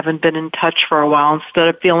we haven't been in touch for a while. Instead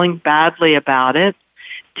of feeling badly about it,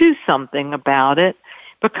 do something about it,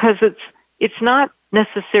 because it's not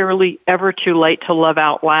necessarily ever too late to love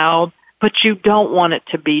out loud, but you don't want it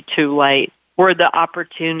to be too late where the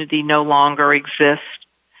opportunity no longer exists.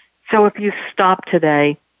 So if you stop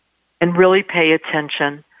today and really pay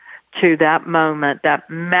attention to that moment, that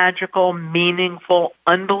magical, meaningful,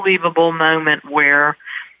 unbelievable moment where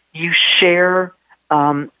you share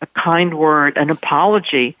a kind word, an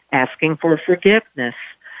apology, asking for forgiveness.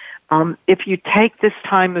 If you take this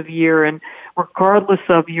time of year, and regardless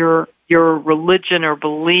of your religion or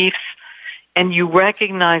beliefs, and you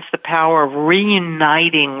recognize the power of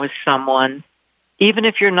reuniting with someone, even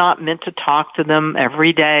if you're not meant to talk to them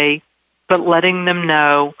every day, but letting them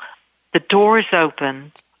know the door is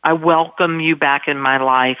open. I welcome you back in my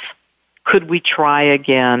life. Could we try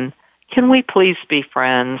again? Can we please be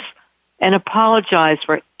friends? And apologize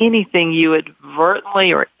for anything you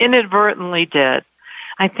advertently or inadvertently did.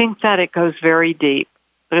 I think that it goes very deep,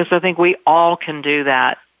 because I think we all can do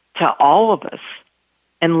that to all of us.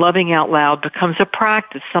 And loving out loud becomes a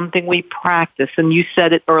practice, something we practice. And you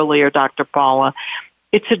said it earlier, Dr. Paula.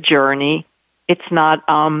 It's a journey. It's not.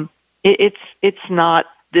 It's not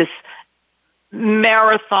this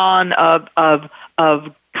marathon of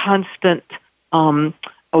constant.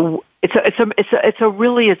 It's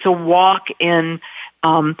a walk in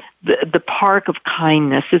the park of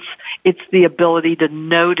kindness. It's the ability to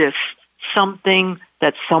notice something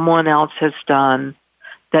that someone else has done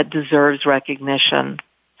that deserves recognition.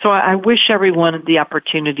 So I wish everyone the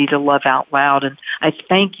opportunity to love out loud, and I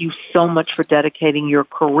thank you so much for dedicating your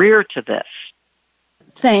career to this.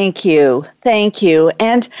 Thank you.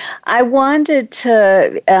 And I wanted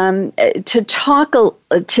to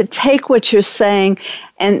take what you're saying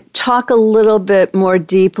and talk a little bit more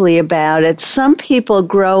deeply about it. Some people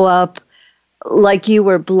grow up like you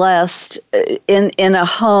were blessed in a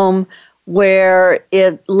home where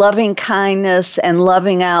loving kindness and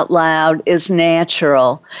loving out loud is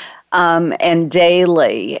natural. And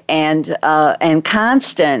daily and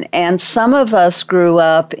constant. And some of us grew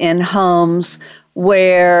up in homes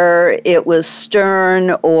where it was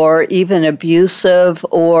stern or even abusive,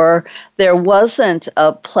 or there wasn't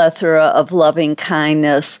a plethora of loving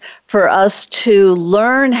kindness for us to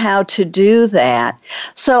learn how to do that.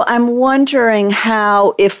 So I'm wondering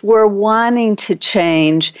how, if we're wanting to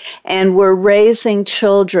change and we're raising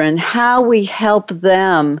children, how we help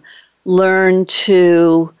them learn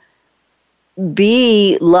to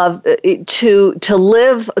be love, to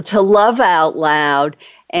love out loud,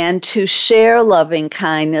 and to share loving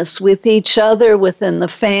kindness with each other within the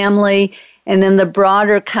family and in the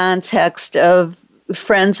broader context of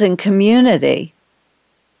friends and community.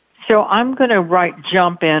 So I'm going to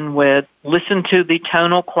jump in with, listen to the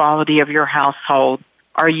tonal quality of your household.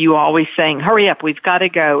 Are you always saying, hurry up, we've got to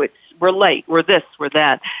go, we're late, we're this, we're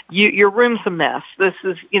that. Your room's a mess. This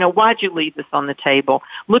is, why'd you leave this on the table?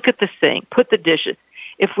 Look at the sink, put the dishes.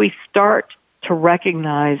 If we start to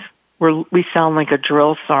recognize we sound like a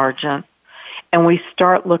drill sergeant, and we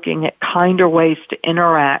start looking at kinder ways to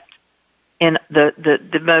interact in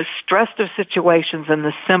the most stressed of situations and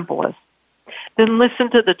the simplest, then listen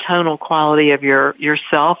to the tonal quality of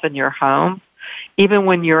yourself and your home. Even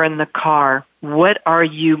when you're in the car, what are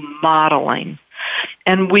you modeling?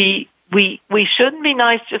 And we shouldn't be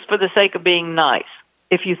nice just for the sake of being nice.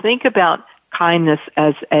 If you think about kindness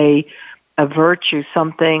as a virtue,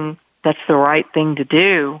 something that's the right thing to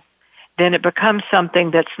do, then it becomes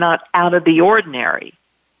something that's not out of the ordinary.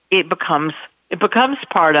 It becomes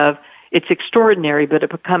part of, it's extraordinary, but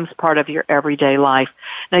it becomes part of your everyday life.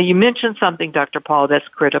 Now, you mentioned something, Dr. Paul, that's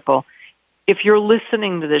critical. If you're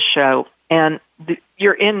listening to this show and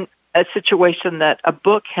you're in a situation that a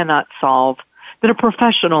book cannot solve, then a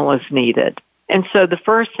professional is needed. And so the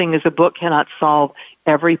first thing is, a book cannot solve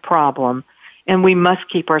every problem, and we must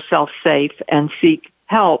keep ourselves safe and seek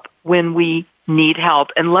help when we need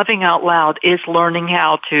help. And loving out loud is learning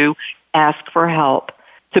how to ask for help,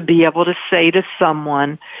 to be able to say to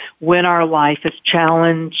someone when our life is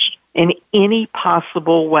challenged in any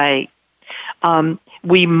possible way.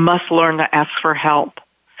 We must learn to ask for help.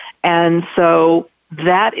 And so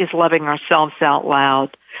that is loving ourselves out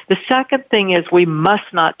loud. The second thing is, we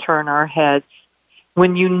must not turn our heads.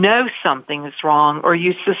 When you know something is wrong, or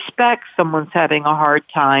you suspect someone's having a hard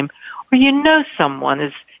time, or you know someone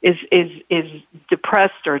is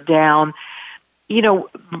depressed or down,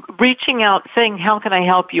 reaching out, saying, how can I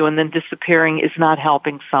help you? And then disappearing is not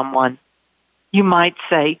helping someone. You might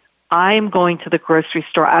say, I'm going to the grocery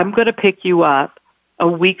store. I'm going to pick you up a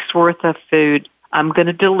week's worth of food. I'm going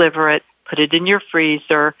to deliver it, put it in your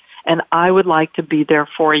freezer, and I would like to be there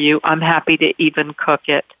for you. I'm happy to even cook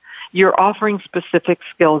it. You're offering specific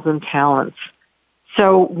skills and talents.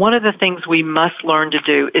 So one of the things we must learn to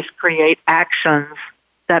do is create actions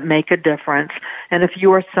that make a difference. And if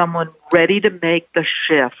you are someone ready to make the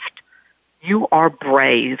shift, you are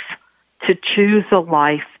brave to choose a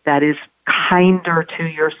life that is kinder to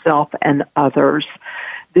yourself and others.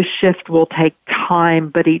 The shift will take time,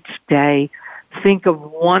 but each day, think of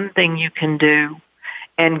one thing you can do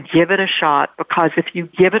and give it a shot, because if you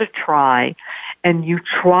give it a try and you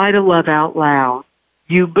try to love out loud,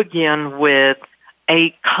 you begin with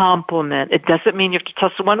a compliment. It doesn't mean you have to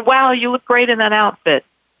tell someone, wow, you look great in that outfit.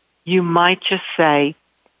 You might just say,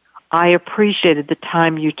 I appreciated the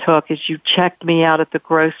time you took as you checked me out at the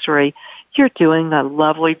grocery. You're doing a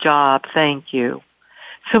lovely job. Thank you.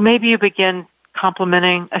 So maybe you begin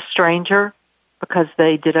complimenting a stranger because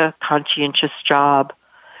they did a conscientious job.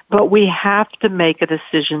 But we have to make a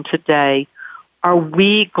decision today. Are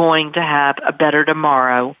we going to have a better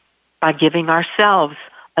tomorrow by giving ourselves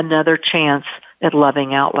another chance at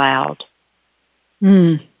loving out loud?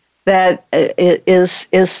 That is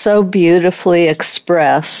so beautifully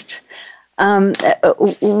expressed.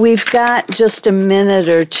 We've got just a minute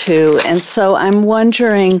or two, and so I'm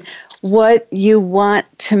wondering what you want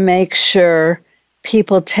to make sure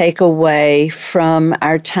people take away from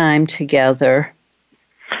our time together.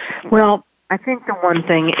 Well, I think the one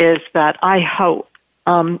thing is that I hope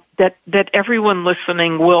that everyone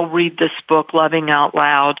listening will read this book, Loving Out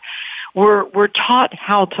Loud. We're taught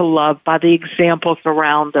how to love by the examples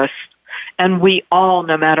around us. And we all,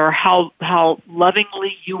 no matter how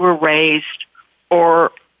lovingly you were raised,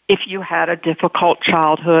 or if you had a difficult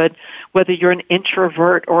childhood, whether you're an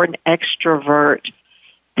introvert or an extrovert,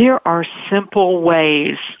 there are simple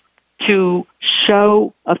ways to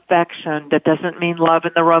show affection that doesn't mean love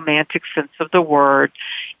in the romantic sense of the word.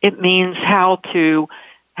 It means how to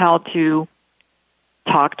talk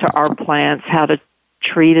to our plants, how to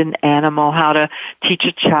treat an animal, how to teach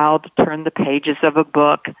a child to turn the pages of a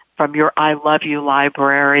book from your I Love You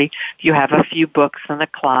library. You have a few books in the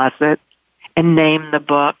closet, and name the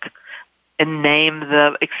book and name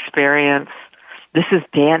the experience. This is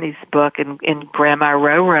Danny's book in Grandma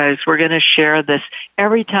Roro's. We're going to share this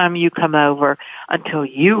every time you come over until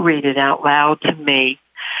you read it out loud to me.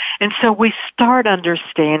 And so we start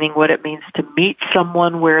understanding what it means to meet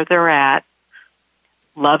someone where they're at,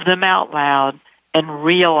 love them out loud, and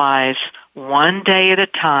realize one day at a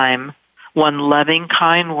time, one loving,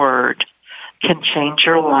 kind word can change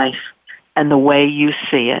your life and the way you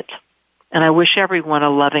see it. And I wish everyone a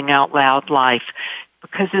loving out loud life,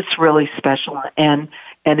 because it's really special and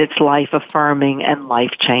it's life-affirming and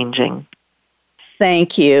life-changing.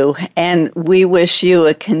 Thank you. And we wish you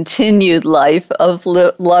a continued life of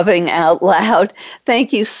loving out loud.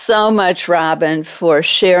 Thank you so much, Robyn, for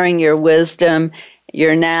sharing your wisdom,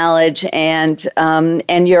 your knowledge, and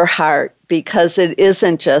your heart, because it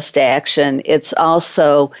isn't just action. It's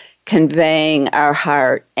also conveying our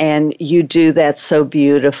heart, and you do that so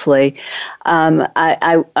beautifully.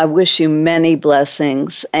 I wish you many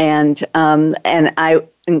blessings, and I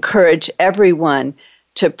encourage everyone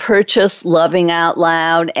to purchase Loving Out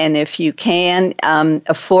Loud, and if you can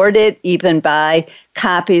afford it, even buy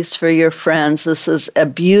copies for your friends. This is a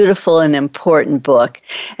beautiful and important book.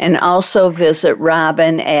 And also visit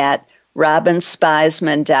Robyn at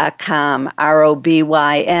robynspizman.com,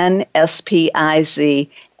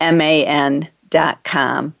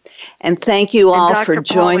 ROBYNSPIZMAN.com. And thank you all for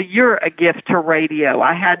joining. You're a gift to radio.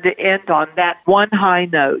 I had to end on that one high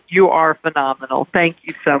note. You are phenomenal. Thank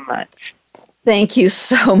you so much. Thank you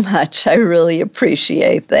so much. I really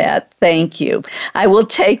appreciate that. Thank you. I will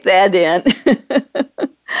take that in.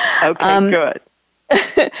 Okay, good.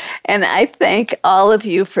 And I thank all of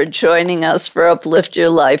you for joining us for Uplift Your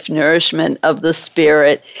Life, Nourishment of the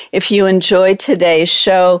Spirit. If you enjoyed today's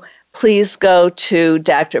show, please go to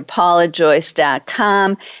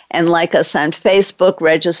drpaulajoyce.com and like us on Facebook.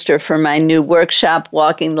 Register for my new workshop,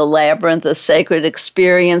 Walking the Labyrinth, A Sacred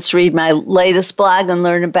Experience. Read my latest blog and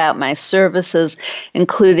learn about my services,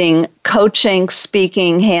 including coaching,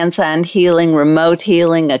 speaking, hands-on healing, remote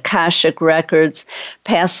healing, Akashic records,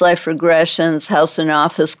 past life regressions, house and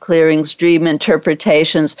office clearings, dream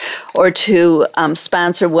interpretations, or to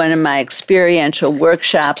sponsor one of my experiential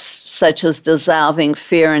workshops, such as dissolving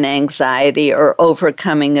fear and anxiety or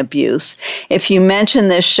overcoming abuse. If you mention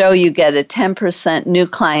this show, you get a 10% new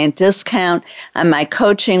client discount on my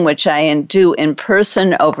coaching, which I do in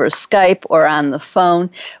person, over Skype, or on the phone.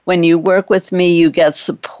 When you work with me, you get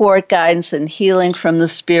support, guidance, and healing from the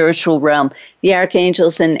spiritual realm. The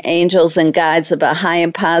archangels and angels and guides of a high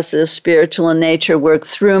and positive spiritual nature work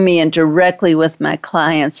through me and directly with my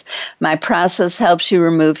clients. My process helps you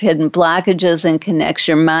remove hidden blockages and connects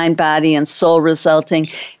your mind, body, and soul, resulting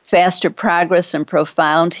faster progress and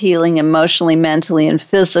profound healing emotionally, mentally, and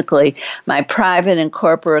physically. My private and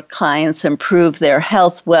corporate clients improve their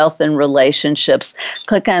health, wealth, and relationships.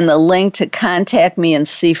 Click on the link to contact me and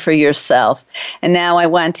see for yourself. And now I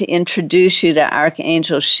want to introduce you to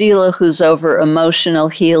Archangel Sheila, who's over emotional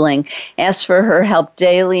healing. Ask for her help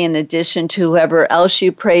daily in addition to whoever else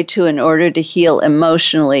you pray to in order to heal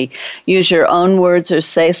emotionally. Use your own words or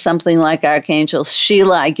say something like, Archangel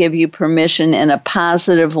Sheila, I give you permission in a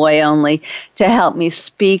positive way only to help me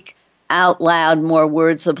speak out loud more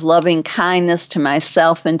words of loving kindness to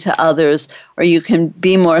myself and to others. Or you can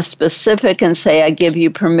be more specific and say, I give you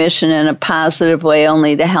permission in a positive way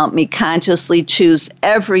only to help me consciously choose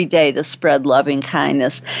every day to spread loving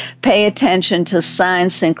kindness. Pay attention to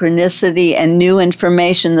signs, synchronicity, and new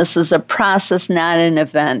information. This is a process, not an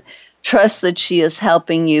event. Trust that she is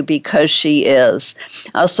helping you because she is.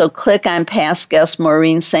 Also, click on past guest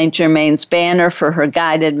Maureen St. Germain's banner for her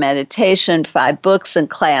guided meditation, 5 books and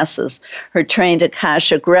classes. Her trained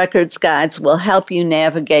Akashic Records guides will help you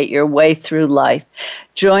navigate your way through life.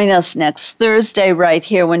 Join us next Thursday right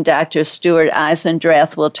here when Dr. Stuart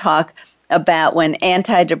Eisendrath will talk about when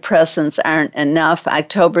antidepressants aren't enough.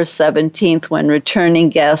 October 17th, when returning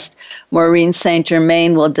guest Maureen St.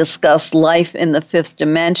 Germain will discuss life in the fifth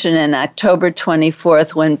dimension. And October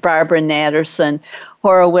 24th, when Barbara Natterson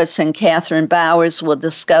Horowitz and Catherine Bowers will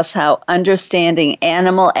discuss how understanding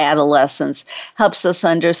animal adolescence helps us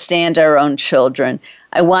understand our own children.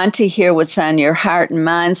 I want to hear what's on your heart and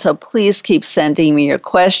mind, so please keep sending me your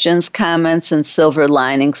questions, comments, and silver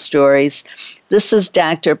lining stories. This is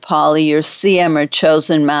Dr. Paula, your CM or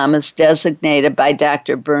chosen mom, as designated by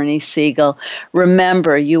Dr. Bernie Siegel.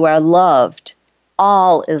 Remember, you are loved.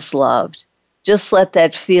 All is loved. Just let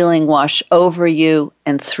that feeling wash over you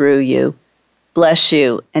and through you. Bless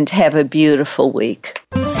you and have a beautiful week.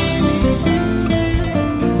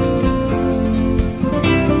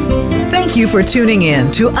 Thank you for tuning in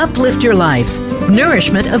to Uplift Your Life,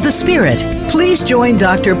 Nourishment of the Spirit. Please join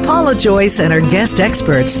Dr. Paula Joyce and her guest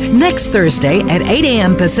experts next Thursday at 8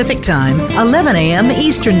 a.m. Pacific Time, 11 a.m.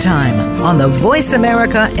 Eastern Time on the Voice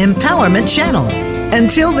America Empowerment Channel.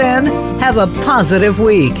 Until then, have a positive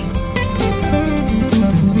week.